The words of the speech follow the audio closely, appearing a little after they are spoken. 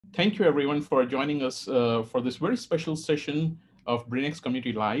Thank you everyone for joining us for this very special session of BrainX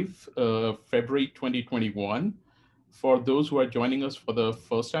Community Live, February 2021. For those who are joining us for the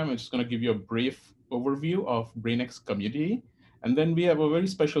first time, I'm just going to give you a brief overview of BrainX Community. And then we have a very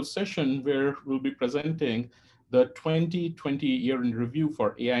special session where we'll be presenting the 2020 year in review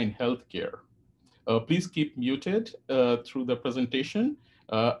for AI in healthcare. Please keep muted through the presentation.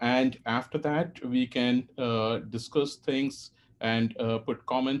 And after that, we can discuss things and put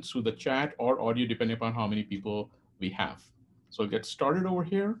comments through the chat or audio, depending upon how many people we have. So I'll get started over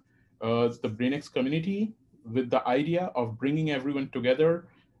here. It's the BrainX community with the idea of bringing everyone together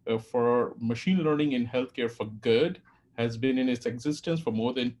for machine learning in healthcare for good has been in its existence for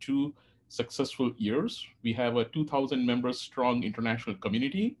more than 2 successful years. We have a 2,000 members strong international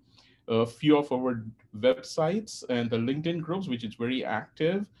community, a few of our websites and the LinkedIn groups, which is very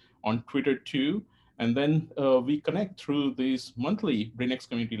active, on Twitter too. And then we connect through these monthly BrainX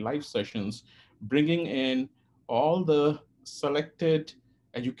Community live sessions, bringing in all the selected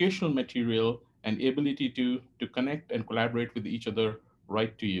educational material and ability to connect and collaborate with each other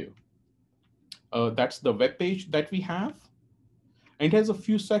right to you. That's the web page that we have. And it has a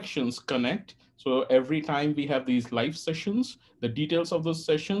few sections: connect. So every time we have these live sessions, the details of those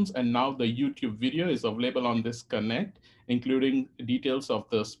sessions, and now the YouTube video is available on this connect, including details of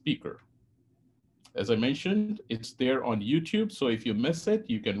the speaker. As I mentioned, it's there on YouTube. So if you miss it,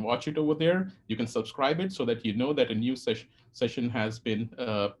 you can watch it over there. You can subscribe it so that you know that a new session has been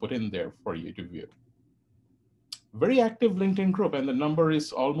put in there for you to view. Very active LinkedIn group, and the number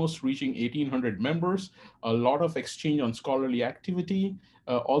is almost reaching 1,800 members. A lot of exchange on scholarly activity,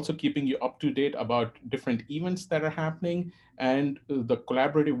 also keeping you up to date about different events that are happening and the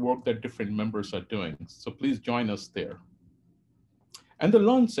collaborative work that different members are doing. So please join us there. And the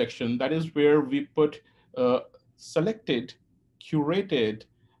learn section, that is where we put selected, curated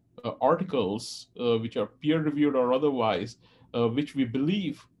articles, which are peer reviewed or otherwise, which we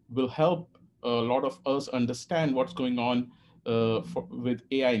believe will help a lot of us understand what's going on with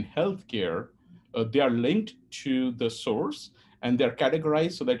AI in healthcare. They are linked to the source and they're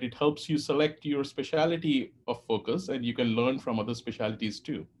categorized so that it helps you select your specialty of focus and you can learn from other specialties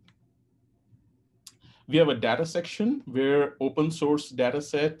too. We have a data section where open source data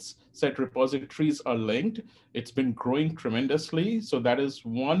set repositories are linked. It's been growing tremendously. So that is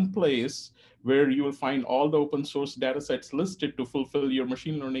one place where you will find all the open source data sets listed to fulfill your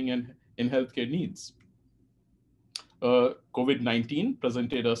machine learning and in healthcare needs. COVID-19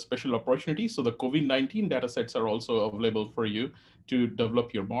 presented a special opportunity. So the COVID-19 data sets are also available for you to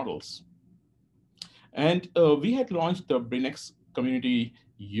develop your models. And we had launched the BrainX Community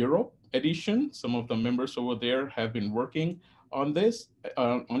Europe edition. Some of the members over there have been working on this.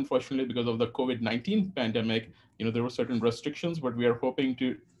 Unfortunately, because of the COVID-19 pandemic, there were certain restrictions, but we are hoping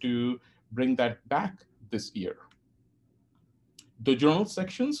to bring that back this year. The journal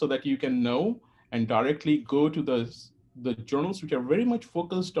section, so that you can know and directly go to the journals which are very much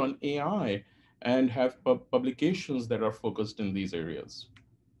focused on AI and have publications that are focused in these areas.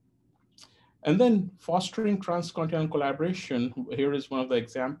 And then fostering transcontinental collaboration. Here is one of the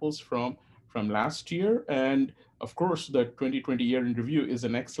examples from last year. And of course, the 2020 year in review is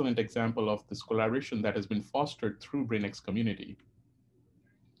an excellent example of this collaboration that has been fostered through BrainX Community.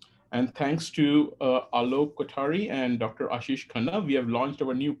 And thanks to Alok Kothari and Dr. Ashish Khanna, we have launched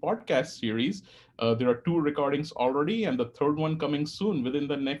our new podcast series. There are 2 recordings already, and the third one coming soon within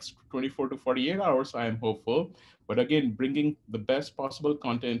the next 24 to 48 hours, I am hopeful. But again, bringing the best possible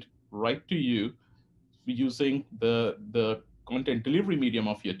content right to you using the content delivery medium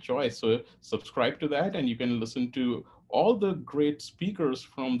of your choice. So subscribe to that, and you can listen to all the great speakers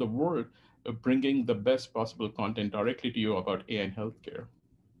from the world bringing the best possible content directly to you about AI and healthcare.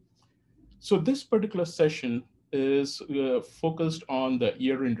 So this particular session is focused on the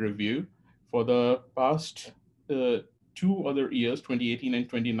year in review for the past 2 other years, 2018 and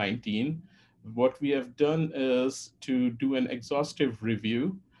 2019. What we have done is to do an exhaustive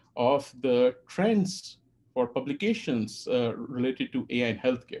review of the trends for publications related to AI in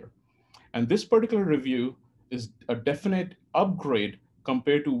healthcare. And this particular review is a definite upgrade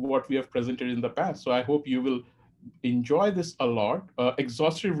compared to what we have presented in the past. So I hope you will enjoy this a lot.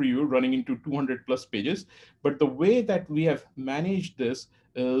 Exhaustive review running into 200 plus pages, but the way that we have managed this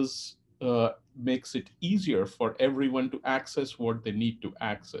is makes it easier for everyone to access what they need to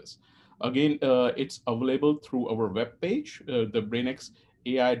access. Again, it's available through our webpage, the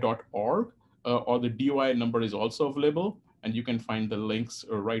brainxai.org, or the DOI number is also available, and you can find the links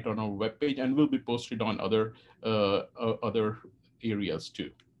right on our webpage, and will be posted on other areas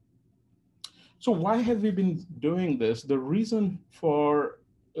too. So why have we been doing this? The reason for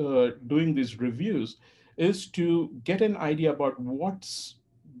doing these reviews is to get an idea about what's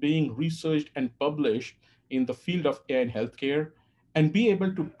being researched and published in the field of AI in healthcare, and be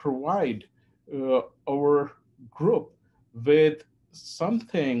able to provide our group with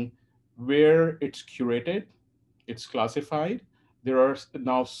something where it's curated, it's classified. There are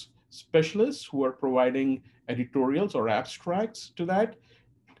now specialists who are providing editorials or abstracts to that.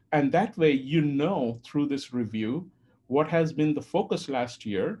 And that way, you know, through this review, what has been the focus last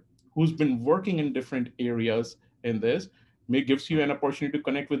year, who's been working in different areas in this, may gives you an opportunity to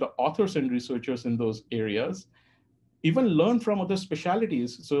connect with the authors and researchers in those areas, even learn from other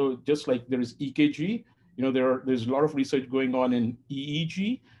specialties. So just like there is EKG, you know, there's a lot of research going on in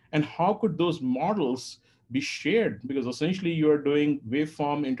EEG, and how could those models be shared? Because essentially you are doing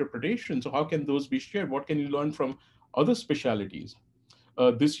waveform interpretation. So how can those be shared? What can you learn from other specialties?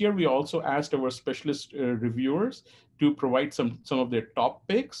 This year, we also asked our specialist reviewers to provide some of their top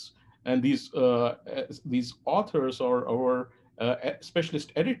picks, and these authors or our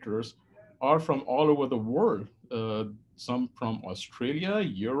specialist editors are from all over the world. Some from Australia,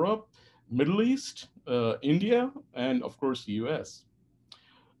 Europe, Middle East, India, and of course, the US.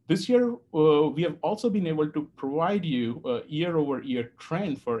 This year, we have also been able to provide you a year-over-year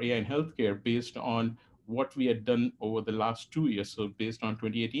trend for AI in healthcare based on what we had done over the last 2 years. So based on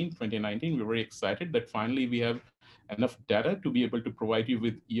 2018, 2019, we're very excited that finally we have enough data to be able to provide you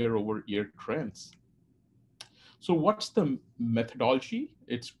with year-over-year trends. So what's the methodology?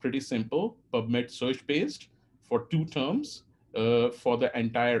 It's pretty simple, PubMed search-based for 2 terms for the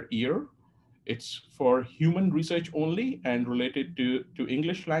entire year. It's for human research only and related to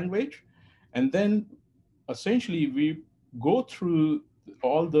English language. And then essentially we go through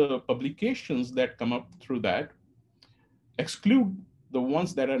all the publications that come up through that, exclude the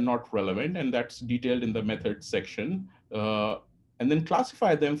ones that are not relevant, and that's detailed in the methods section, and then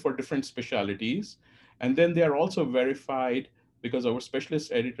classify them for different specialties. And then they are also verified because our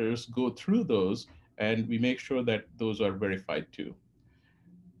specialist editors go through those, and we make sure that those are verified too.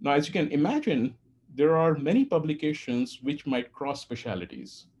 Now, as you can imagine, there are many publications which might cross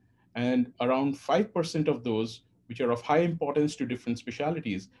specialties, and around 5% of those which are of high importance to different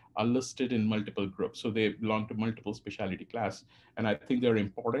specialties are listed in multiple groups. So they belong to multiple specialty class. And I think they're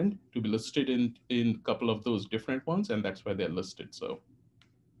important to be listed in a couple of those different ones, and that's why they're listed. So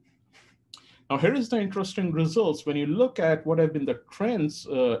now here is the interesting results. When you look at what have been the trends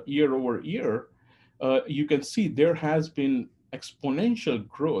year over year, you can see there has been exponential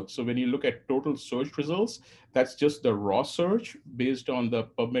growth. So when you look at total search results, that's just the raw search based on the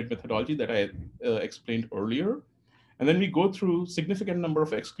PubMed methodology that I explained earlier. And then we go through significant number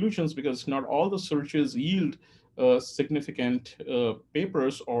of exclusions because not all the searches yield significant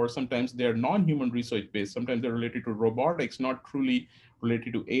papers, or sometimes they're non-human research based. Sometimes they're related to robotics, not truly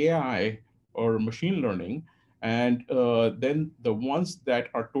related to AI or machine learning. And then the ones that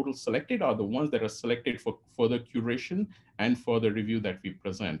are total selected are the ones that are selected for further curation and for the review that we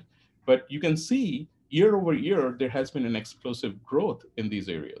present. But you can see year over year, there has been an explosive growth in these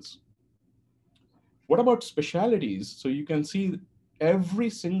areas. What about specialties? So you can see every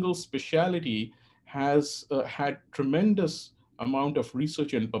single specialty has had tremendous amount of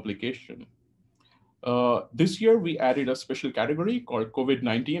research and publication. This year, we added a special category called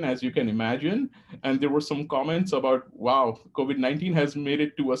COVID-19, as you can imagine. And there were some comments about, wow, COVID-19 has made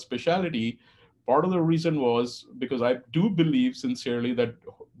it to a specialty. Part of the reason was because I do believe sincerely that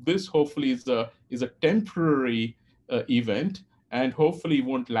this hopefully is a temporary event, and hopefully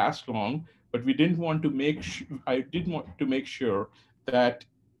won't last long. But we didn't want to I did want to make sure that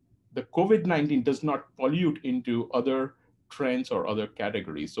the COVID-19 does not pollute into other trends or other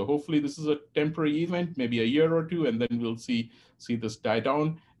categories. So hopefully this is a temporary event, maybe a year or two, and then we'll see this die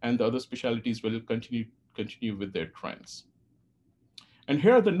down, and the other specialties will continue with their trends. And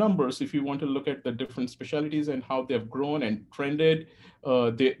here are the numbers. If you want to look at the different specialties and how they have grown and trended,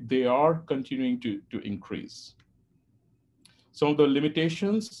 they are continuing to increase. Some of the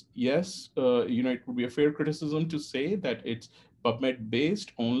limitations, yes, it would be a fair criticism to say that it's PubMed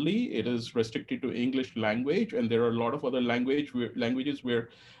based only. It is restricted to English language, and there are a lot of other languages where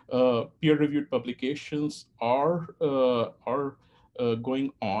peer-reviewed publications are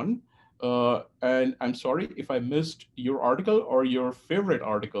going on. And I'm sorry if I missed your article or your favorite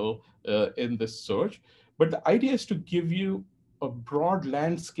article in this search, but the idea is to give you a broad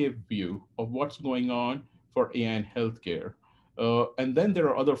landscape view of what's going on for AI in healthcare. And then there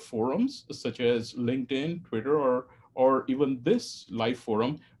are other forums such as LinkedIn, Twitter, or even this live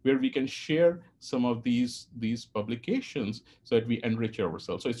forum where we can share some of these publications so that we enrich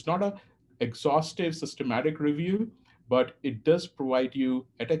ourselves. So it's not an exhaustive, systematic review, but it does provide you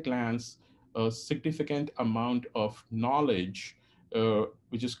at a glance a significant amount of knowledge,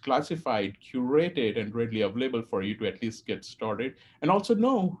 which is classified, curated, and readily available for you to at least get started, and also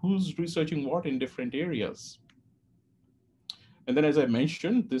know who's researching what in different areas. And then, as I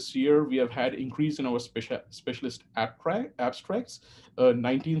mentioned, this year we have had increase in our specialist abstracts,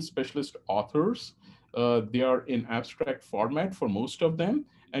 19 specialist authors. They are in abstract format for most of them.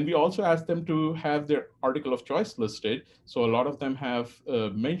 And we also asked them to have their article of choice listed. So a lot of them have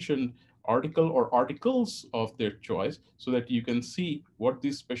mentioned article or articles of their choice so that you can see what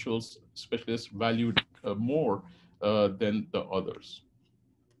these specialists valued more than the others.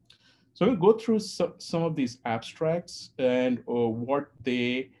 So we'll go through some of these abstracts and what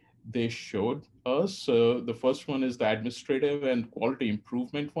they showed us. So the first one is the administrative and quality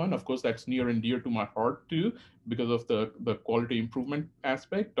improvement one. Of course, that's near and dear to my heart too, because of the quality improvement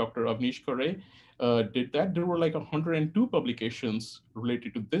aspect. Dr. Avnish Kare did that. There were like 102 publications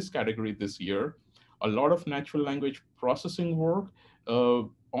related to this category this year. A lot of natural language processing work, uh,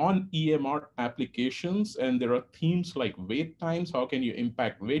 on EMR applications, and there are themes like wait times. How can you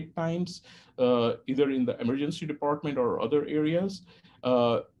impact wait times, either in the emergency department or other areas?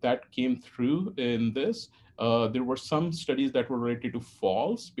 That came through in this. There were some studies that were related to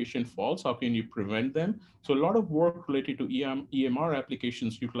falls, patient falls. How can you prevent them? So a lot of work related to EMR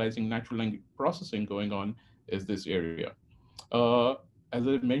applications utilizing natural language processing going on is this area. Uh, as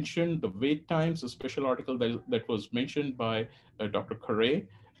I mentioned, the wait times, a special article that was mentioned by Dr. Kare,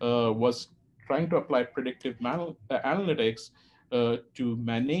 was trying to apply predictive analytics to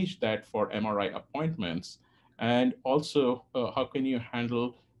manage that for MRI appointments. And also, how can you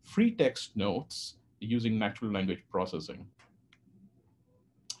handle free text notes using natural language processing?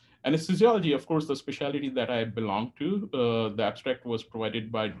 Anesthesiology, of course, the specialty that I belong to, the abstract was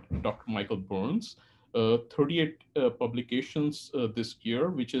provided by Dr. Michael Burns. 38 publications this year,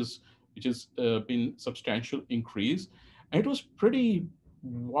 which has been substantial increase. And it was pretty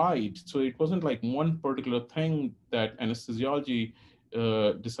wide, so it wasn't like one particular thing that anesthesiology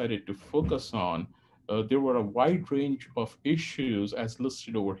decided to focus on. There were a wide range of issues, as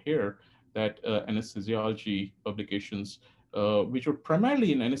listed over here, that anesthesiology publications, which were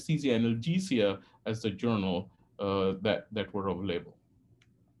primarily in anesthesia analgesia as the journal, that were available.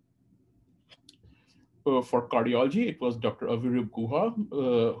 For cardiology, it was Dr. Avirup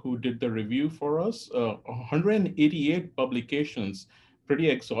Guha who did the review for us. 188 publications, pretty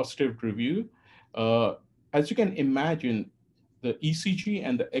exhaustive review. Uh, as you can imagine, the ECG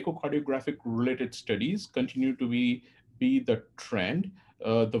and the echocardiographic related studies continue to be the trend.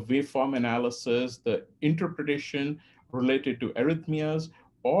 The waveform analysis, the interpretation related to arrhythmias,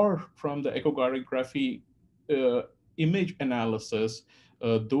 or from the echocardiography uh, image analysis,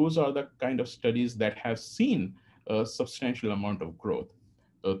 those are the kind of studies that have seen a substantial amount of growth.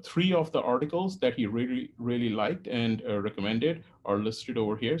 Three of the articles that he really liked and recommended are listed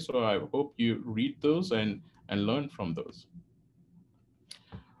over here. So I hope you read those and learn from those.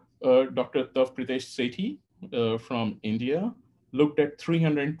 Dr. Tav Pritesh Sethi from India looked at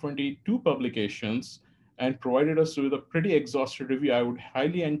 322 publications and provided us with a pretty exhaustive review. I would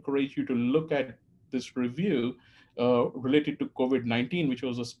highly encourage you to look at this review related to COVID-19, which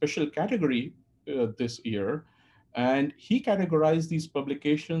was a special category this year. And he categorized these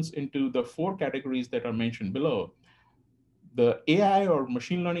publications into the four categories that are mentioned below: the AI or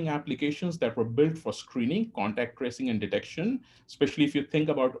machine learning applications that were built for screening, contact tracing, and detection, especially if you think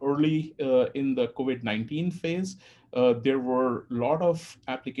about early in the COVID-19 phase, there were a lot of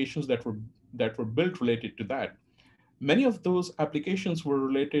applications that were built related to that. Many of those applications were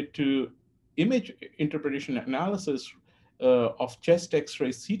related to image interpretation analysis of chest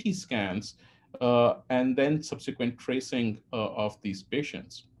X-ray CT scans, and then subsequent tracing of these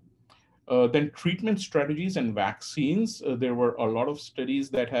patients. Then treatment strategies and vaccines. There were a lot of studies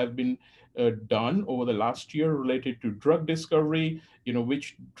that have been done over the last year related to drug discovery,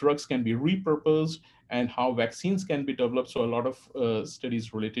 which drugs can be repurposed and how vaccines can be developed. So a lot of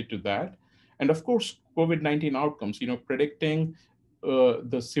studies related to that. And of course, COVID-19 outcomes, predicting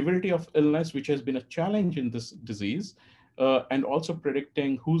the severity of illness, which has been a challenge in this disease, and also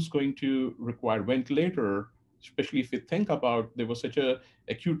predicting who's going to require ventilator, especially if you think about there was such a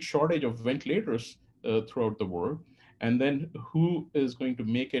acute shortage of ventilators throughout the world, and then who is going to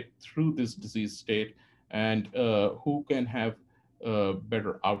make it through this disease state, and who can have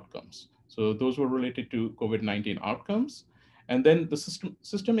better outcomes. So those were related to COVID-19 outcomes. And then the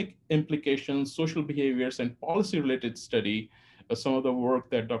systemic implications, social behaviors, and policy-related study, some of the work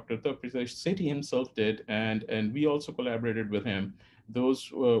that Dr. Pritesh Sethi himself did, and we also collaborated with him. Those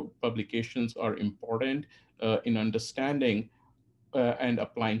publications are important in understanding and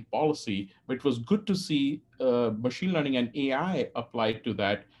applying policy. But it was good to see machine learning and AI applied to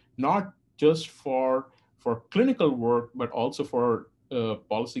that, not just for clinical work, but also for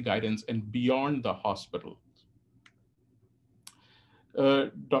policy guidance and beyond the hospital.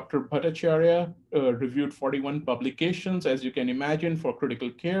 Dr. Bhattacharya reviewed 41 publications, as you can imagine, for critical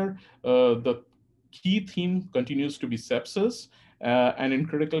care. The key theme continues to be sepsis, and in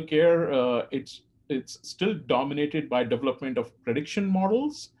critical care, it's still dominated by development of prediction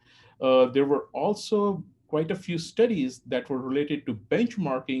models. There were also quite a few studies that were related to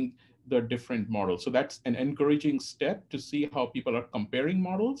benchmarking the different models. So that's an encouraging step to see how people are comparing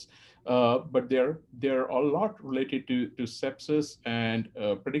models. But there are a lot related to sepsis and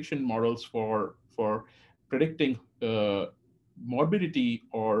prediction models for predicting morbidity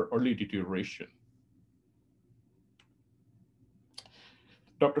or early deterioration.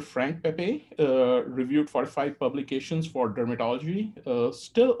 Dr. Frank Pepe reviewed 45 publications for dermatology.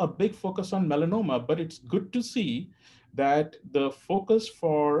 Still a big focus on melanoma, but it's good to see that the focus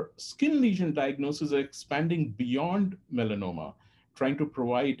for skin lesion diagnosis is expanding beyond melanoma, trying to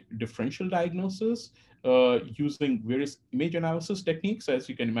provide differential diagnosis using various image analysis techniques. As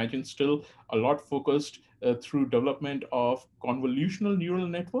you can imagine, still a lot focused through development of convolutional neural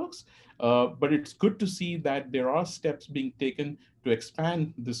networks. But it's good to see that there are steps being taken to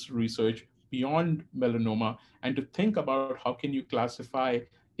expand this research beyond melanoma and to think about how can you classify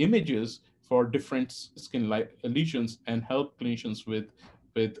images for different skin lesions and help clinicians with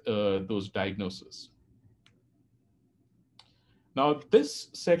those diagnoses. Now, this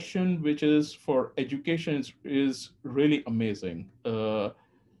section, which is for education, is really amazing. Leanne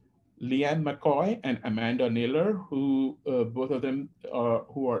McCoy and Amanda Naylor, who both of them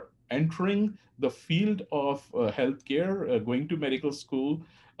who are entering the field of healthcare, going to medical school.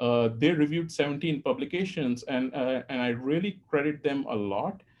 They reviewed 17 publications, and I really credit them a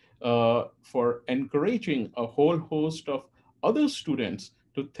lot for encouraging a whole host of other students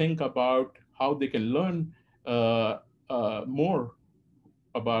to think about how they can learn more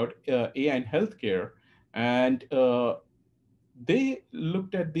about AI in healthcare. And they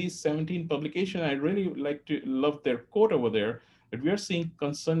looked at these 17 publications. I really like to love their quote over there that we are seeing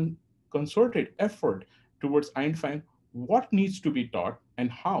concerted effort towards identifying what needs to be taught and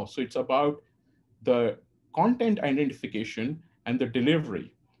how. So it's about the content identification and the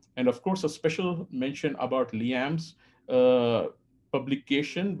delivery. And of course, a special mention about Liam's uh,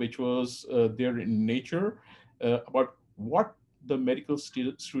 publication, which was there in Nature, about what the medical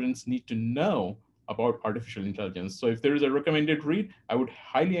students need to know about artificial intelligence. So if there is a recommended read, I would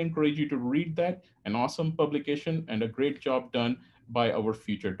highly encourage you to read that. An awesome publication and a great job done by our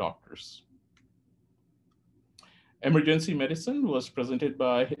future doctors. Emergency medicine was presented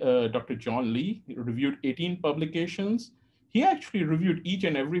by Dr. John Lee. He reviewed 18 publications. He actually reviewed each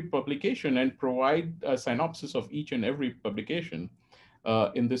and every publication and provide a synopsis of each and every publication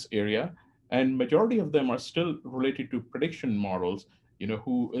in this area. And majority of them are still related to prediction models,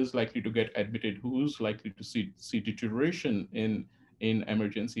 who is likely to get admitted, who's likely to see deterioration in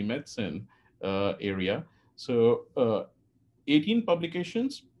emergency medicine area. So 18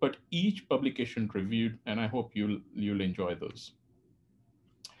 publications, but each publication reviewed, and I hope you'll enjoy those.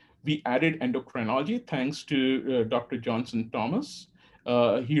 We added endocrinology thanks to Dr. Johnson Thomas.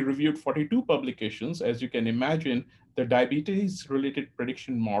 He reviewed 42 publications. As you can imagine, the diabetes-related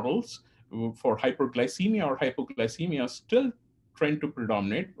prediction models for hyperglycemia or hypoglycemia still trend to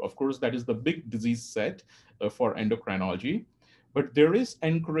predominate. Of course, that is the big disease set for endocrinology. But it is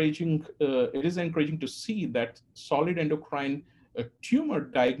encouraging to see that solid endocrine tumor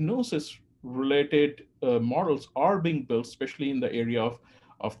diagnosis related models are being built, especially in the area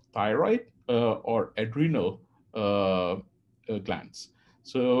of thyroid or adrenal glands.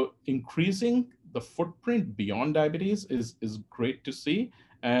 So increasing the footprint beyond diabetes is great to see.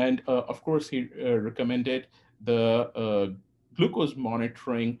 And of course, he recommended the glucose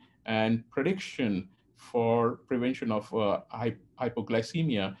monitoring and prediction for prevention of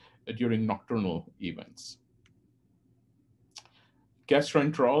hypoglycemia during nocturnal events.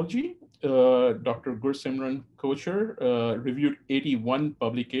 Gastroenterology, Dr. Gursimran Kocher reviewed 81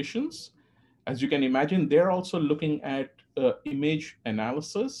 publications. As you can imagine, they're also looking at image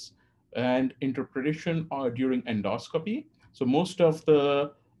analysis and interpretation during endoscopy. So most of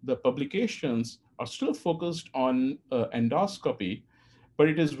the publications are still focused on endoscopy, but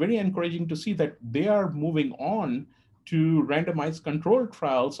it is very encouraging to see that they are moving on to randomized controlled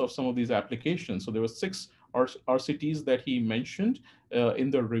trials of some of these applications. So there were 6 RCTs that he mentioned in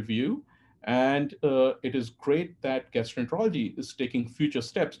the review. And it is great that gastroenterology is taking future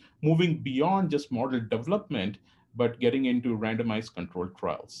steps, moving beyond just model development, but getting into randomized controlled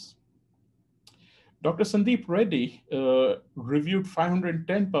trials. Dr. Sandeep Reddy reviewed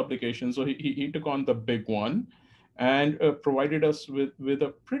 510 publications, so he took on the big one and provided us with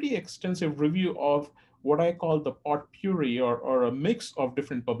a pretty extensive review of what I call the potpourri or a mix of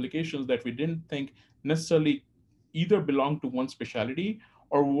different publications that we didn't think necessarily either belong to one specialty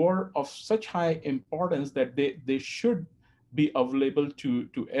or were of such high importance that they should be available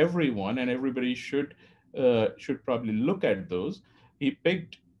to everyone, and everybody should probably look at those. He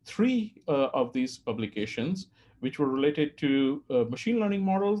picked three of these publications, which were related to machine learning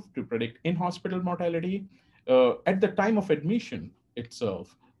models to predict in-hospital mortality at the time of admission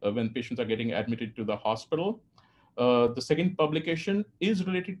itself, when patients are getting admitted to the hospital. The second publication is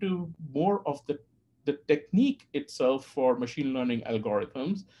related to more of the technique itself for machine learning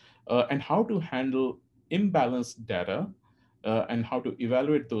algorithms and how to handle imbalanced data and how to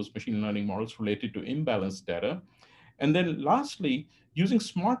evaluate those machine learning models related to imbalanced data. And then lastly, using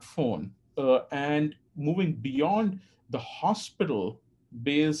smartphone and moving beyond the hospital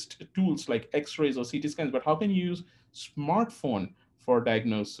based tools like x-rays or CT scans, but how can you use smartphone for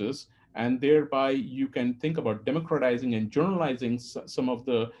diagnosis? And thereby you can think about democratizing and journalizing some of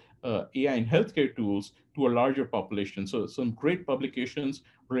the AI and healthcare tools to a larger population. So some great publications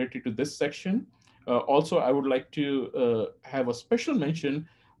related to this section. Also, I would like to have a special mention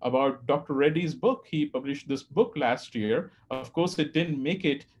about Dr. Reddy's book. He published this book last year. Of course, it didn't make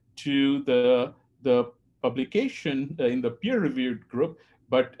it to the publication in the peer-reviewed group,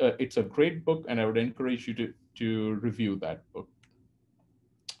 but it's a great book, and I would encourage you to review that book.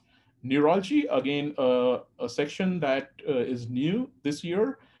 Neurology, again, a section that is new this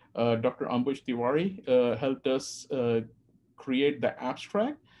year. Dr. Ambuj Tiwari helped us create the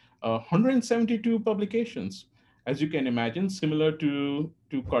abstract. 172 publications. As you can imagine, similar to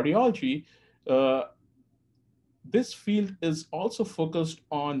cardiology, uh, this field is also focused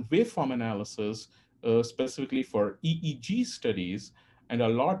on waveform analysis, specifically for EEG studies, and a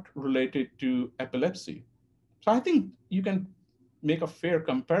lot related to epilepsy. So I think you can make a fair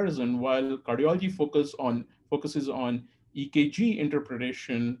comparison. While cardiology focuses on EKG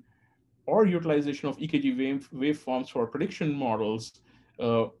interpretation or utilization of EKG waveforms for prediction models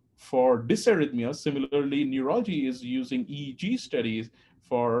for dysarrhythmia. Similarly, neurology is using EEG studies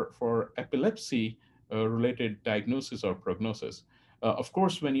for epilepsy related diagnosis or prognosis. Of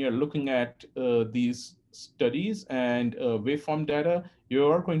course, when you're looking at these studies and waveform data, you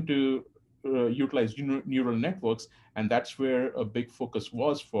are going to utilize neural networks, and that's where a big focus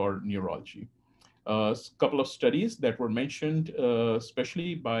was for neurology. A couple of studies that were mentioned,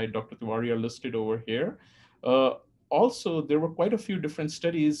 especially by Dr. Tiwari, are listed over here. Uh, Also, there were quite a few different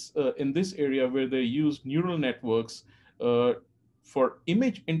studies in this area where they used neural networks uh, for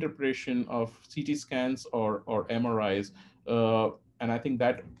image interpretation of CT scans or MRIs. And I think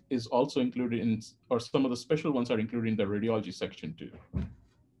that is also included in, or some of the special ones are included in the radiology section too.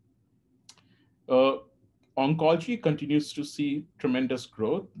 Uh, Oncology continues to see tremendous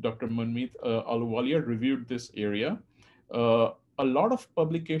growth. Dr. Manmeet Ahluwalia reviewed this area. A lot of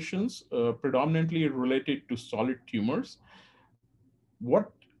publications, predominantly related to solid tumors.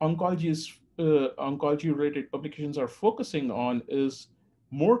 What oncology related publications are focusing on is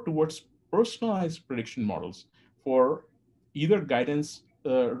more towards personalized prediction models for either guidance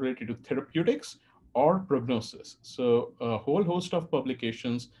related to therapeutics or prognosis. So a whole host of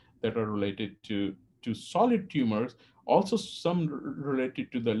publications that are related to solid tumors, also some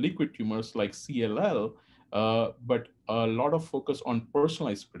related to the liquid tumors like CLL, but a lot of focus on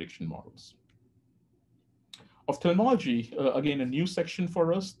personalized prediction models. Ophthalmology, again, a new section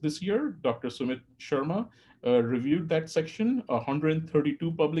for us this year. Dr. Sumit Sharma reviewed that section,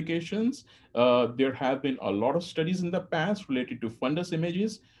 132 publications. There have been a lot of studies in the past related to fundus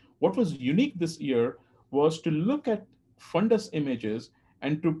images. What was unique this year was to look at fundus images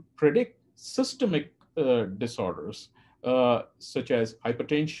and to predict systemic disorders, such as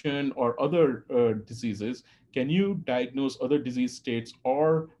hypertension or other diseases. Can you diagnose other disease states or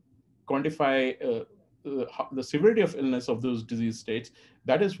quantify the severity of illness of those disease states?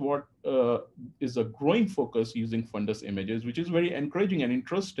 That is what is a growing focus using fundus images, which is very encouraging and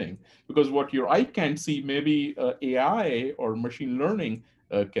interesting, because what your eye can't see, maybe AI or machine learning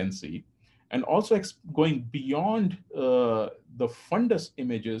can see. And also going beyond the fundus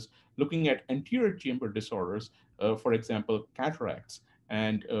images, looking at anterior chamber disorders, for example, cataracts,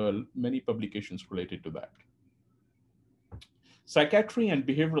 and many publications related to that. Psychiatry and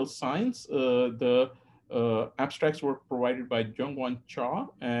behavioral science, the Abstracts were provided by Jungwon Cha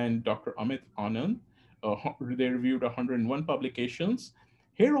and Dr. Amit Anand. They reviewed 101 publications.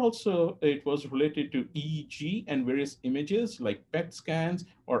 Here also, it was related to EEG and various images like PET scans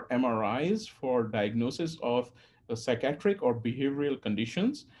or MRIs for diagnosis of psychiatric or behavioral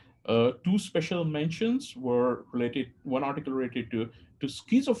conditions. Two special mentions were related, one article related to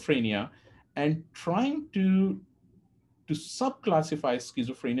schizophrenia and trying to subclassify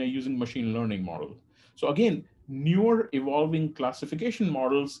schizophrenia using machine learning models. So again, newer evolving classification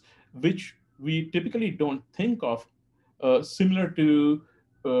models, which we typically don't think of, similar to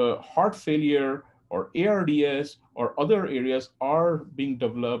heart failure or ARDS or other areas, are being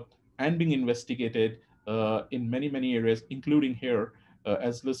developed and being investigated in many, many areas, including here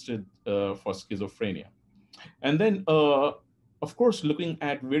as listed for schizophrenia. And then, of course, looking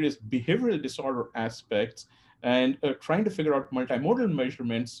at various behavioral disorder aspects and trying to figure out multimodal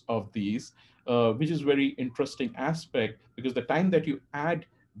measurements of these, which is very interesting aspect because the time that you add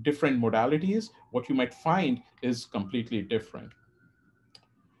different modalities, what you might find is completely different.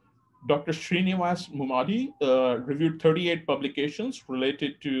 Dr. Srinivas Mumadi reviewed 38 publications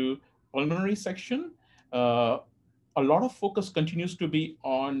related to pulmonary section. Uh, a lot of focus continues to be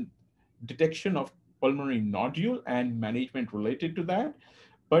on detection of pulmonary nodule and management related to that.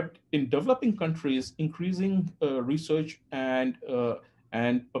 But in developing countries, increasing research and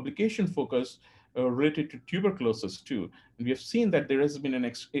publication focus related to tuberculosis too. And we have seen that there has been an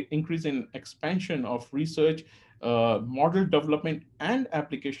increase in expansion of research, model development, and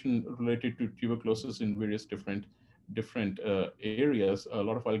application related to tuberculosis in various different areas. A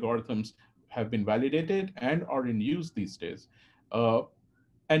lot of algorithms have been validated and are in use these days. Uh,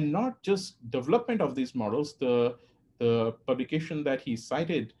 and not just development of these models, the publication that he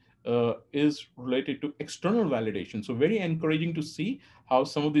cited is related to external validation. So very encouraging to see how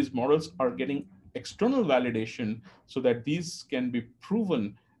some of these models are getting external validation so that these can be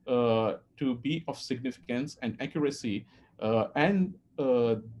proven to be of significance and accuracy, and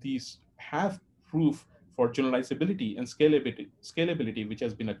these have proof for generalizability and scalability, which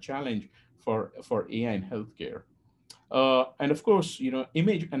has been a challenge for AI in healthcare. And of course,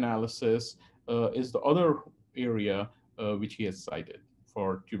 image analysis is the other area which he has cited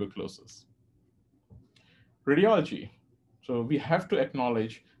for tuberculosis. Radiology. So we have to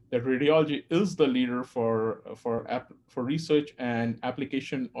acknowledge that radiology is the leader for research and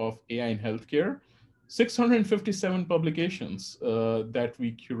application of AI in healthcare. 657 publications that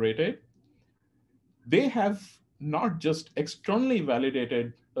we curated. They have not just externally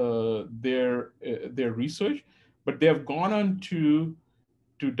validated their research, but they have gone on to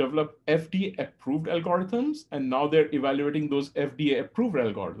develop FDA approved algorithms, and now they're evaluating those FDA approved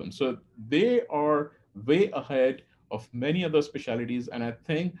algorithms. So they are way ahead of many other specialties, and I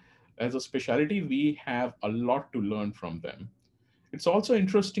think as a specialty we have a lot to learn from them. It's also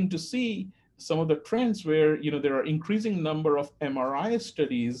interesting to see some of the trends where there are increasing number of MRI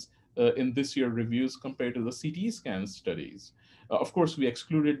studies in this year reviews compared to the CT scan studies. Of course, we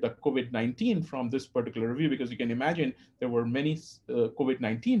excluded the COVID-19 from this particular review because you can imagine there were many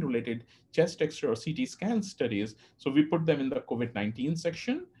COVID-19 related chest X-ray or CT scan studies. So we put them in the COVID-19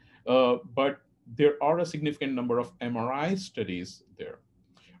 section, but there are a significant number of MRI studies there.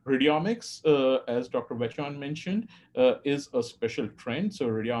 Radiomics, as Dr. Vachan mentioned, is a special trend. So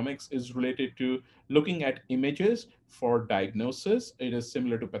radiomics is related to looking at images for diagnosis. It is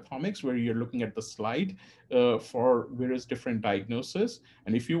similar to pathomics, where you're looking at the slide for various different diagnoses.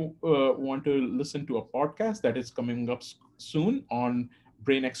 And if you want to listen to a podcast that is coming up soon on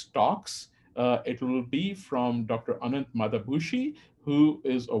BrainX Talks, it will be from Dr. Anant Madhabushi, who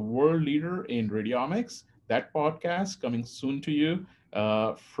is a world leader in radiomics. That podcast coming soon to you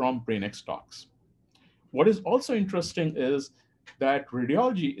from BrainX Talks. What is also interesting is that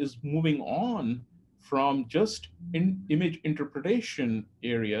radiology is moving on from just image interpretation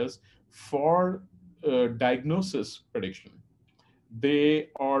areas for diagnosis prediction. They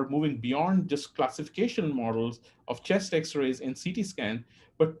are moving beyond just classification models of chest X-rays and CT scan,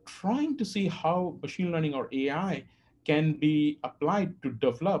 but trying to see how machine learning or AI can be applied to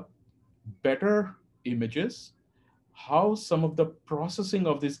develop better images, how some of the processing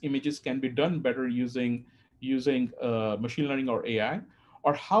of these images can be done better using machine learning or AI,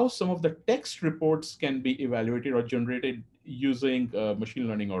 or how some of the text reports can be evaluated or generated using machine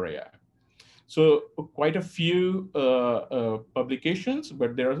learning or AI. So quite a few publications,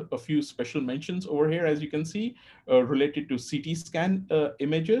 but there are a few special mentions over here, as you can see, related to CT scan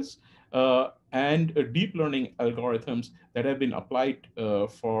images and deep learning algorithms that have been applied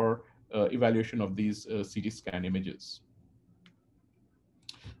for evaluation of these CT scan images.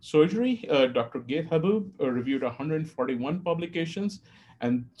 Surgery, Dr. Gaith Habib reviewed 141 publications,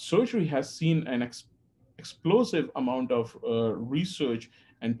 and surgery has seen an explosive amount of research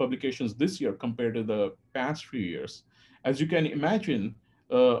and publications this year compared to the past few years. As you can imagine,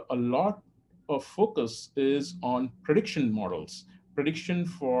 a lot of focus is on prediction models, prediction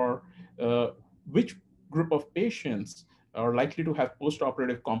for which group of patients are likely to have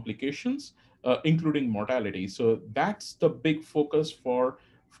postoperative complications, including mortality. So that's the big focus for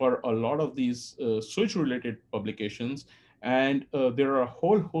a lot of these surgery-related publications, and there are a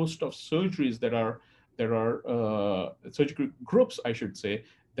whole host of surgeries that are surgical groups, I should say,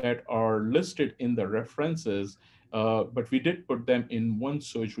 that are listed in the references, but we did put them in one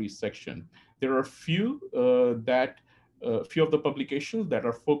surgery section. There are few of the publications that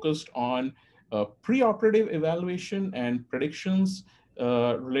are focused on preoperative evaluation and predictions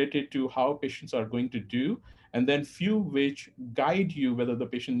related to how patients are going to do, and then few which guide you whether the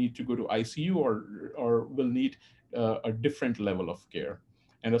patient needs to go to ICU or will need a different level of care.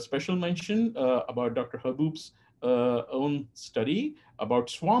 And a special mention about Dr. Habib's own study about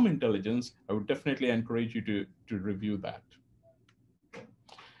swarm intelligence. I would definitely encourage you to review that.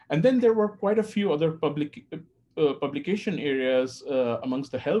 And then there were quite a few other publication areas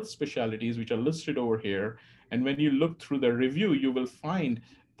amongst the health specialties, which are listed over here. And when you look through the review, you will find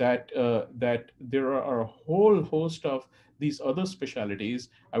that there are a whole host of these other specialties.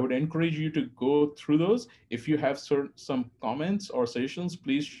 I would encourage you to go through those. If you have some comments or suggestions,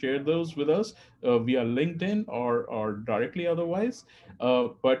 please share those with us via LinkedIn or directly otherwise.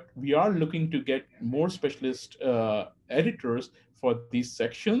 But we are looking to get more specialist editors for these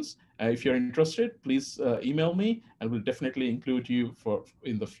sections. If you're interested, please email me, and we'll definitely include you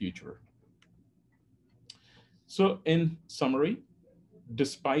in the future. So in summary,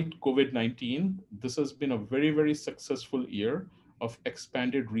 despite COVID-19, this has been a very, very successful year of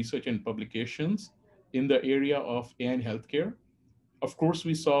expanded research and publications in the area of AI in healthcare. Of course,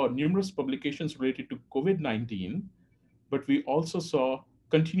 we saw numerous publications related to COVID-19, but we also saw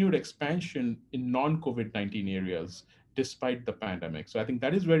continued expansion in non-COVID-19 areas despite the pandemic. So I think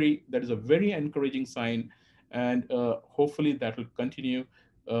that is a very encouraging sign, and hopefully that will continue,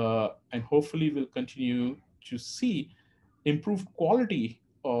 and hopefully we'll continue to see improved quality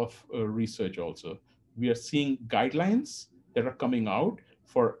of research also. We are seeing guidelines that are coming out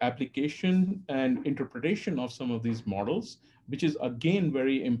for application and interpretation of some of these models, which is again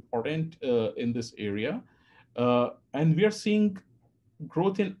very important in this area. And we are seeing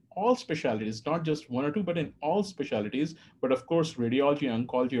growth in all specialties, not just one or two, but in all specialties. But of course, radiology and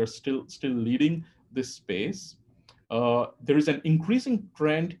oncology are still leading this space. There is an increasing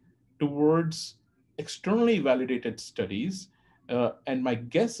trend towards externally validated studies. And my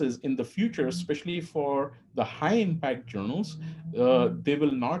guess is in the future, especially for the high impact journals, they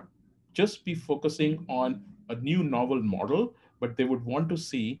will not just be focusing on a new novel model, but they would want to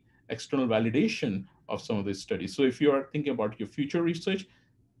see external validation of some of these studies. So if you are thinking about your future research,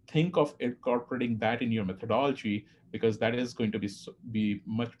 think of incorporating that in your methodology, because that is going to be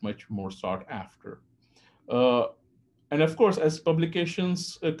much, much more sought after. Uh, and of course, as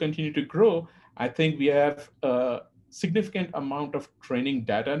publications continue to grow, I think we have a significant amount of training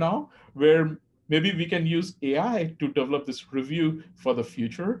data now, where maybe we can use AI to develop this review for the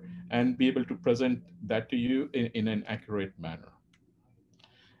future and be able to present that to you in an accurate manner.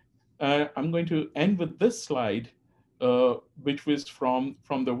 I'm going to end with this slide, which was from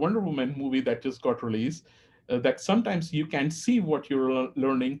the Wonder Woman movie that just got released, that sometimes you can see what you're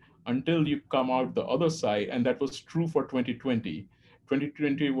learning until you come out the other side, and that was true for 2020.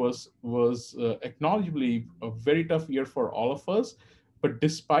 2020 was acknowledgeably a very tough year for all of us, but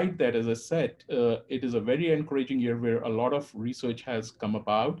despite that, as I said, it is a very encouraging year where a lot of research has come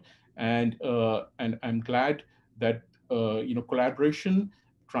about, and I'm glad that collaboration,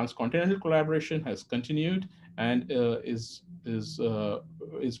 transcontinental collaboration, has continued and is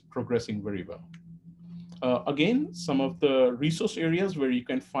progressing very well. Again, some of the resource areas where you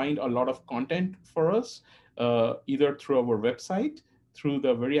can find a lot of content for us, either through our website, through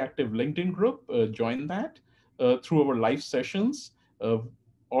the very active LinkedIn group, join that, through our live sessions,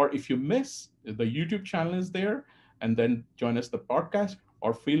 or if you miss, the YouTube channel is there, and then join us the podcast,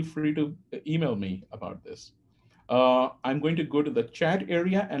 or feel free to email me about this. I'm going to go to the chat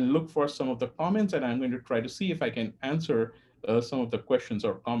area and look for some of the comments, and I'm going to try to see if I can answer some of the questions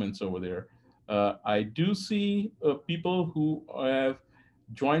or comments over there. I do see people who have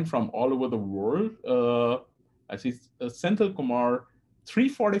joined from all over the world. I see Senthil Kumar,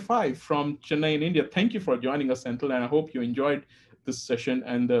 345 from Chennai in India. Thank you for joining us, Senthil, and I hope you enjoyed this session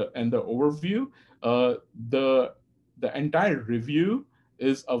and the overview. The entire review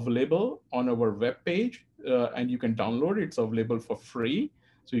is available on our webpage, and you can download it. It's available for free.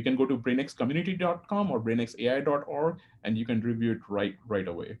 So you can go to brainxcommunity.com or brainxai.org, and you can review it right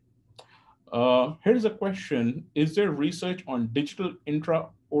away. Here's a question. Is there research on digital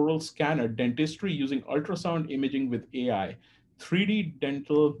intraoral scanner dentistry using ultrasound imaging with AI, 3D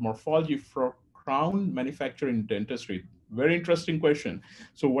dental morphology for crown manufacturing dentistry? Very interesting question.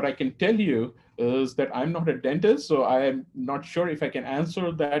 So what I can tell you is that I'm not a dentist, so I am not sure if I can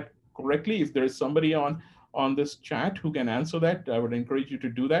answer that correctly. If there is somebody on this chat who can answer that, I would encourage you to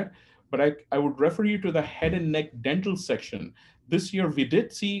do that. But I would refer you to the head and neck dental section. This year, we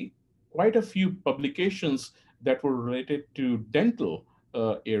did see quite a few publications that were related to dental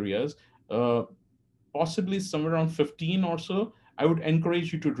areas, uh, possibly somewhere around 15 or so. I would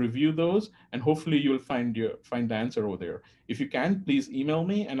encourage you to review those, and hopefully you'll find the answer over there. If you can, please email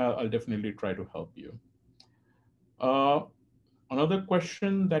me, and I'll definitely try to help you. Uh, Another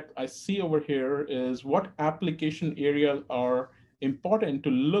question that I see over here is, what application areas are important to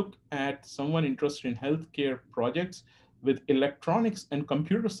look at someone interested in healthcare projects with electronics and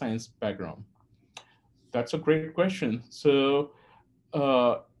computer science background? That's a great question. So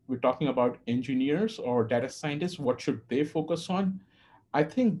we're talking about engineers or data scientists. What should they focus on? I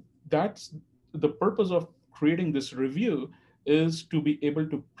think that's the purpose of creating this review, is to be able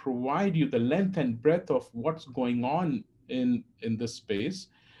to provide you the length and breadth of what's going on in this space.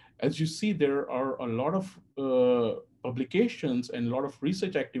 As you see, there are a lot of publications and a lot of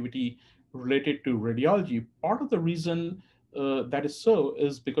research activity related to radiology. Part of the reason that is so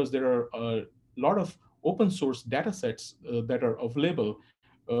is because there are a lot of open source data sets that are available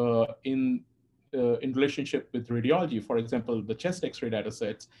in relationship with radiology. For example, the chest X-ray data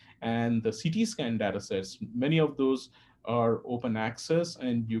sets and the CT scan data sets. Many of those are open access,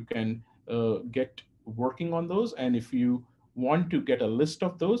 and you can get working on those. And if you want to get a list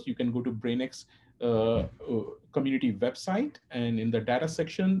of those, you can go to BrainX community website, and in the data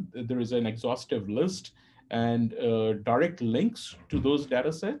section, there is an exhaustive list and direct links to those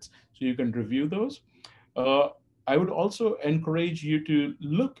data sets, so you can review those. Uh, I would also encourage you to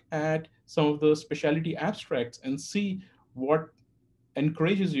look at some of the specialty abstracts and see what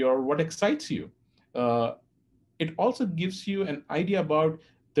encourages you or what excites you. Uh, it also gives you an idea about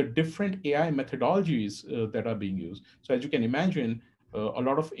the different AI methodologies that are being used. So as you can imagine, a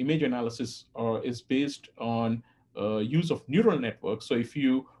lot of image analysis is based on use of neural networks. So if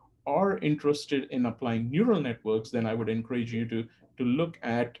you are interested in applying neural networks, then I would encourage you to look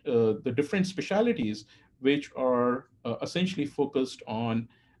at the different specialities which are essentially focused on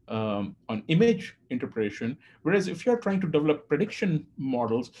image interpretation. Whereas if you're trying to develop prediction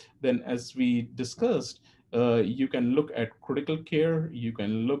models, then as we discussed, you can look at critical care, you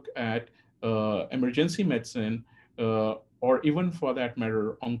can look at emergency medicine, or even for that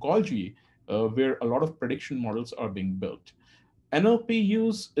matter, oncology, where a lot of prediction models are being built. NLP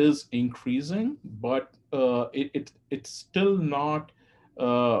use is increasing, but it's still not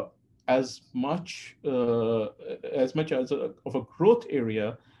uh, as much as of a growth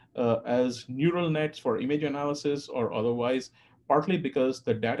area as neural nets for image analysis or otherwise. Partly because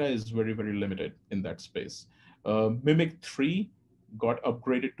the data is very limited in that space. Mimic 3 got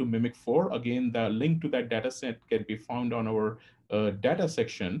upgraded to Mimic 4. Again, the link to that data set can be found on our data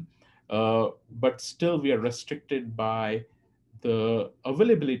section, but still we are restricted by the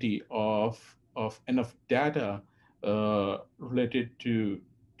availability of enough data related to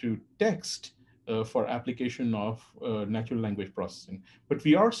text for application of natural language processing. But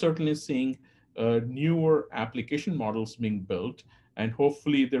we are certainly seeing newer application models being built, and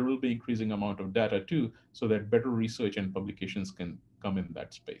hopefully there will be increasing amount of data too, so that better research and publications can come in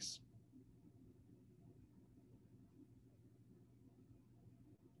that space.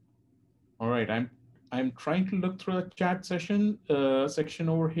 All right, I'm trying to look through the chat session section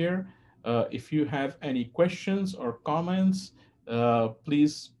over here. If you have any questions or comments,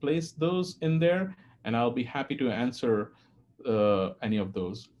 please place those in there, and I'll be happy to answer any of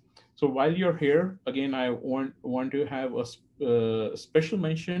those. So while you're here, again, I want to have a special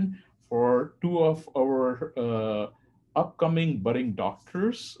mention for two of our upcoming budding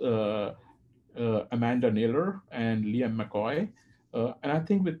doctors. Amanda Naylor and Liam McCoy. And I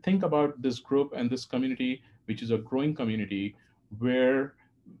think we think about this group and this community, which is a growing community, where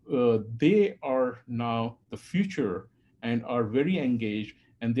they are now the future and are very engaged,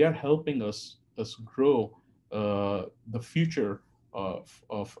 and they are helping us grow the future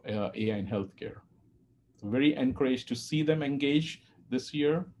of AI in healthcare. So very encouraged to see them engage this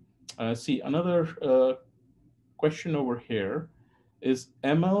year. See, another question over here is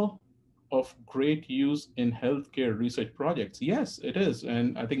ML of great use in healthcare research projects? Yes, it is.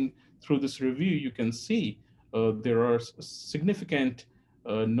 And I think through this review, you can see there are significant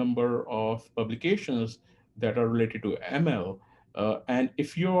number of publications that are related to ML. And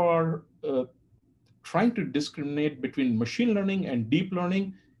if you are trying to discriminate between machine learning and deep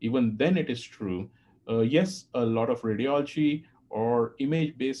learning, even then it is true. Yes, a lot of radiology or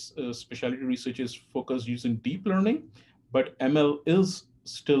image-based specialty research is focused using deep learning, but ML is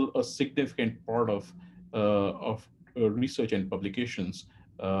still a significant part of research and publications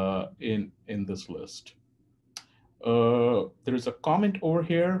in this list. There is a comment over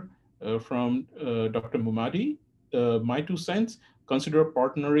here from Dr. Mumadi. My 2 cents, consider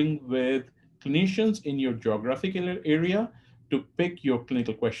partnering with clinicians in your geographical area to pick your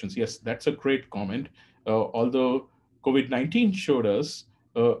clinical questions. Yes, that's a great comment. Although COVID-19 showed us,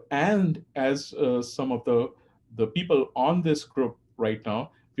 and as some of the people on this group right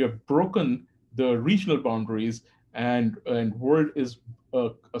now, we have broken the regional boundaries, and world is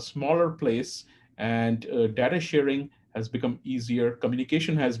a smaller place, and data sharing has become easier,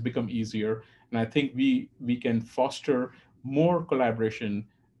 communication has become easier, and I think we can foster more collaboration,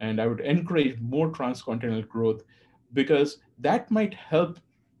 and I would encourage more transcontinental growth, because that might help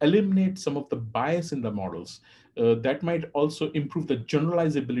eliminate some of the bias in the models. That might also improve the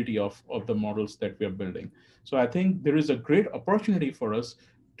generalizability of the models that we are building. So I think there is a great opportunity for us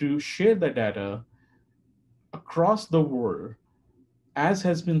to share the data across the world, as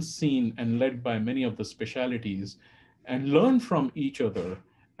has been seen and led by many of the specialities, and learn from each other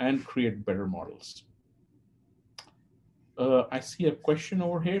and create better models. I see a question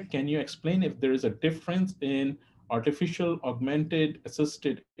over here. Can you explain if there is a difference in artificial augmented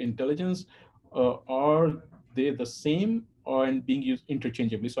assisted intelligence? Are they the same or and being used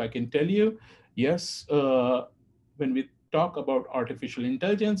interchangeably? So I can tell you, yes, when we talk about artificial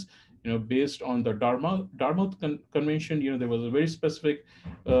intelligence, based on the Dartmouth Convention, there was a very specific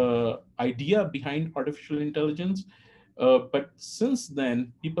idea behind artificial intelligence. But since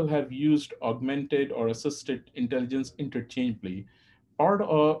then, people have used augmented or assisted intelligence interchangeably. Part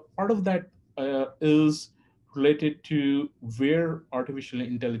of that is related to where artificial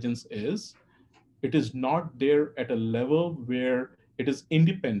intelligence is. It is not there at a level where it is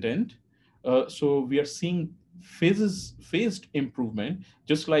independent. So we are seeing phased improvement,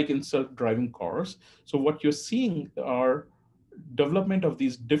 just like in self-driving cars. So what you're seeing are development of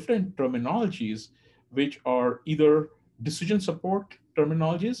these different terminologies, which are either decision support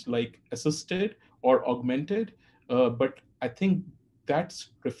terminologies like assisted or augmented. But I think that's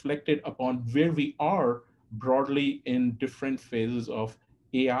reflected upon where we are broadly in different phases of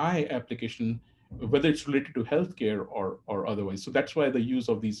AI application, whether it's related to healthcare or otherwise. So that's why the use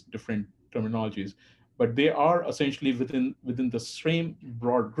of these different terminologies. But they are essentially within the same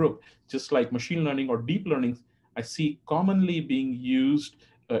broad group, just like machine learning or deep learning. I see commonly being used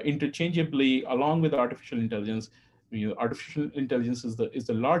interchangeably along with artificial intelligence. Artificial intelligence is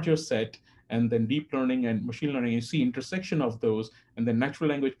the larger set, and then deep learning and machine learning, you see intersection of those, and then natural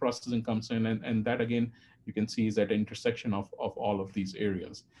language processing comes in, and that again, you can see is at intersection of all of these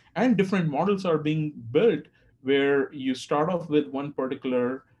areas. And different models are being built where you start off with one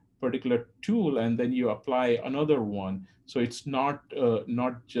particular tool and then you apply another one. So it's not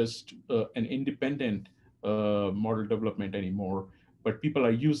just an independent model development anymore, but people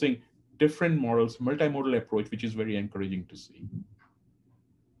are using different models, multimodal approach, which is very encouraging to see.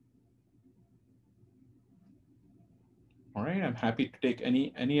 All right, I'm happy to take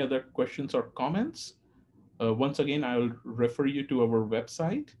any other questions or comments. Once again, I'll refer you to our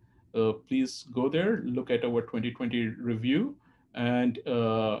website. Please go there, look at our 2020 review, and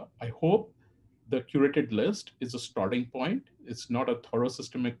I hope the curated list is a starting point. It's not a thorough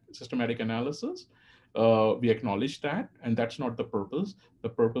systematic analysis. We acknowledge that, and that's not the purpose. The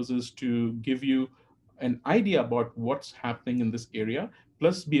purpose is to give you an idea about what's happening in this area,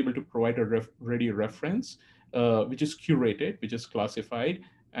 plus be able to provide a ready reference, which is curated, which is classified,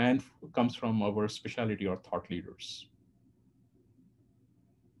 and comes from our specialty or thought leaders.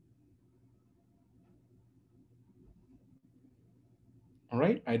 All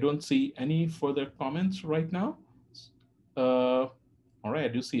right, I don't see any further comments right now. Uh, all right, I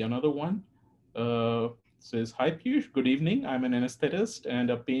do see another one. Says, hi Piyush, good evening. I'm an anesthetist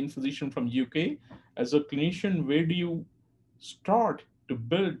and a pain physician from UK. As a clinician, where do you start to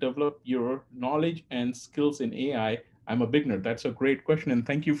develop your knowledge and skills in AI? I'm a beginner. That's a great question, and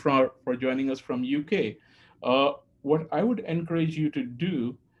thank you for joining us from UK. What I would encourage you to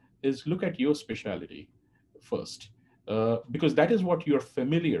do is look at your specialty first, because that is what you're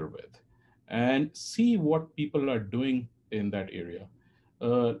familiar with, and see what people are doing in that area.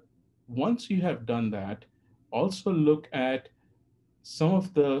 Uh, once you have done that, also look at some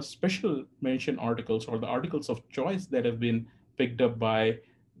of the special mention articles or the articles of choice that have been picked up by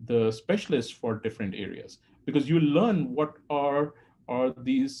the specialists for different areas, because you learn what are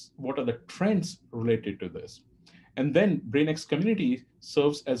the trends related to this. And then BrainX Community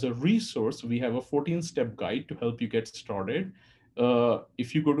serves as a resource. We have a 14-step guide to help you get started.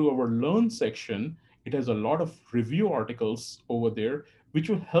 If you go to our Learn section, it has a lot of review articles over there, which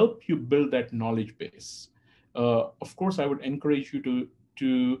will help you build that knowledge base. Of course, I would encourage you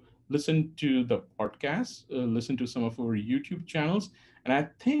to listen to the podcast, listen to some of our YouTube channels, and I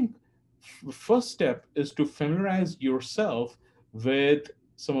think the first step is to familiarize yourself with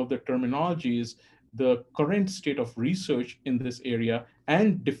some of the terminologies, the current state of research in this area,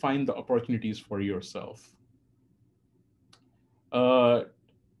 and define the opportunities for yourself. Uh,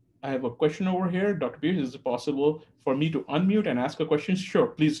 I have a question over here. Dr. Pierce, is it possible for me to unmute and ask a question? Sure,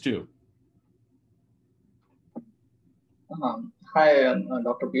 please do. Hi,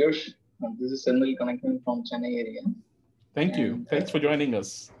 Dr. Piyush. This is Senil connecting from Chennai area. Thank you. And Thanks for joining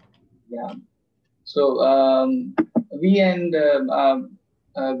us. yeah, so we and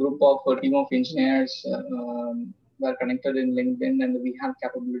a group of team of engineers were connected in LinkedIn, and we have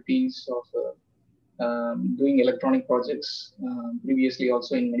capabilities of doing electronic projects previously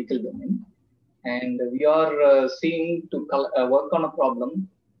also in medical domain. And we are seeing to work on a problem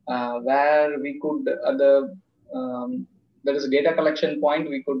where we could um, there is a data collection point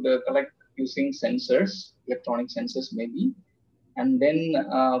we could collect using sensors, electronic sensors maybe, and then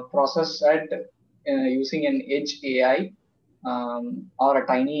process it using an edge AI or a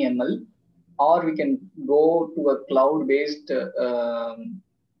tiny ML, or we can go to a cloud-based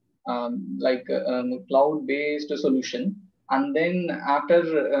cloud-based solution. And then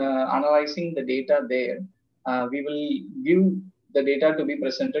after analyzing the data there, we will give the data to be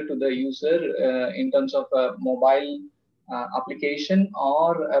presented to the user in terms of a mobile application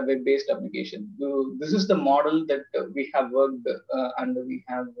or a web-based application. So this is the model that we have worked and we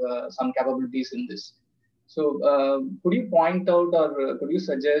have some capabilities in this. So, could you point out or could you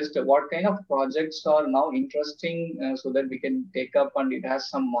suggest what kind of projects are now interesting so that we can take up and it has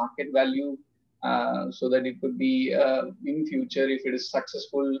some market value so that it could be in future, if it is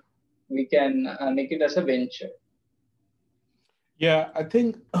successful, we can make it as a venture? Yeah, I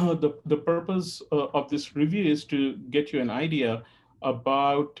think the purpose of this review is to get you an idea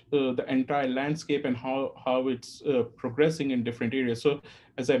about the entire landscape and how it's progressing in different areas. So,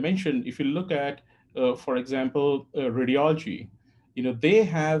 as I mentioned, if you look at, for example, radiology, they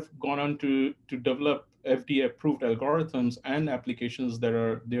have gone on to develop FDA approved algorithms and applications that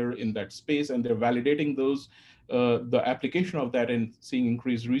are there in that space, and they're validating those the application of that and seeing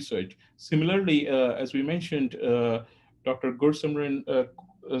increased research. Similarly, as we mentioned. Dr. Gursimran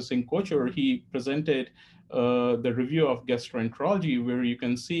Singh Kochar, he presented the review of gastroenterology, where you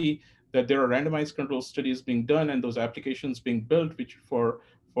can see that there are randomized control studies being done and those applications being built, which for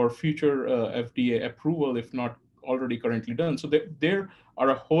future FDA approval, if not already currently done. So there are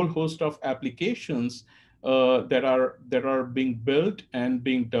a whole host of applications that are being built and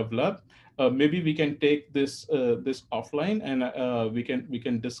being developed. Maybe we can take this offline, and we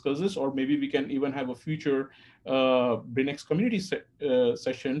can discuss this, or maybe we can even have a future BrainX community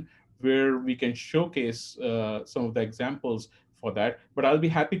session where we can showcase some of the examples for that. But I'll be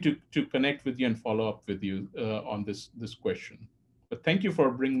happy to connect with you and follow up with you on this question. But thank you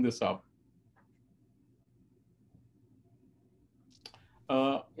for bringing this up.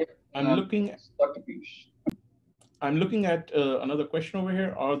 Uh, Yeah, I'm looking Dr. Piyush. I'm looking at another question over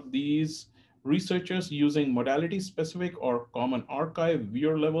here. Are these researchers using modality specific or common archive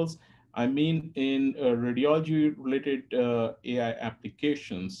viewer levels? I mean, in radiology related AI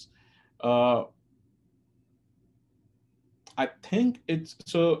applications. Uh, I think it's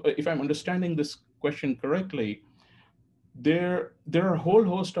so, if I'm understanding this question correctly, there are a whole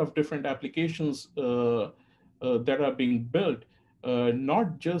host of different applications that are being built,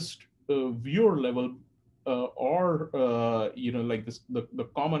 not just viewer level or like this the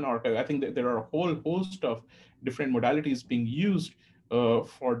common archive. I think that there are a whole host of different modalities being used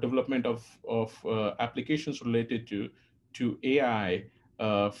for development of applications related to AI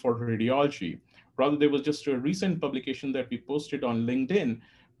for radiology. Rather, there was just a recent publication that we posted on LinkedIn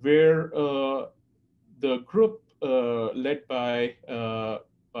where the group led by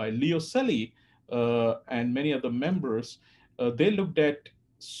Leo Selly and many other members, they looked at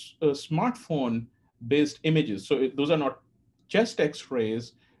smartphone-based images. So those are not chest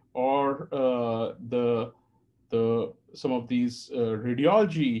X-rays or the some of these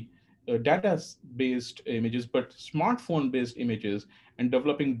radiology data-based images, but smartphone-based images. and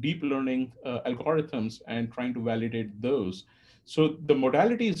developing deep learning algorithms and trying to validate those. So the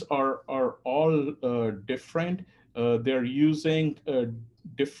modalities are all different. They're using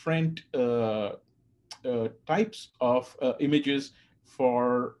different types of images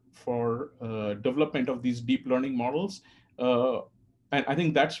for development of these deep learning models. Uh, and I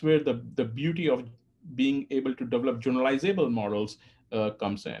think that's where the beauty of being able to develop generalizable models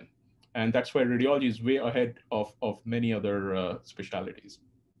comes in. And that's why radiology is way ahead of many other specialities.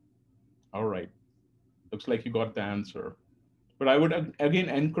 All right. Looks like you got the answer. But I would again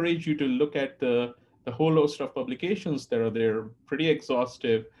encourage you to look at the whole host of publications that are there, pretty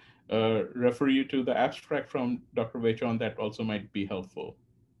exhaustive. Refer you to the abstract from Dr. Vechon that also might be helpful.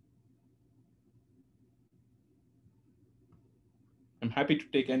 I'm happy to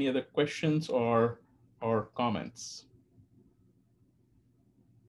take any other questions or comments.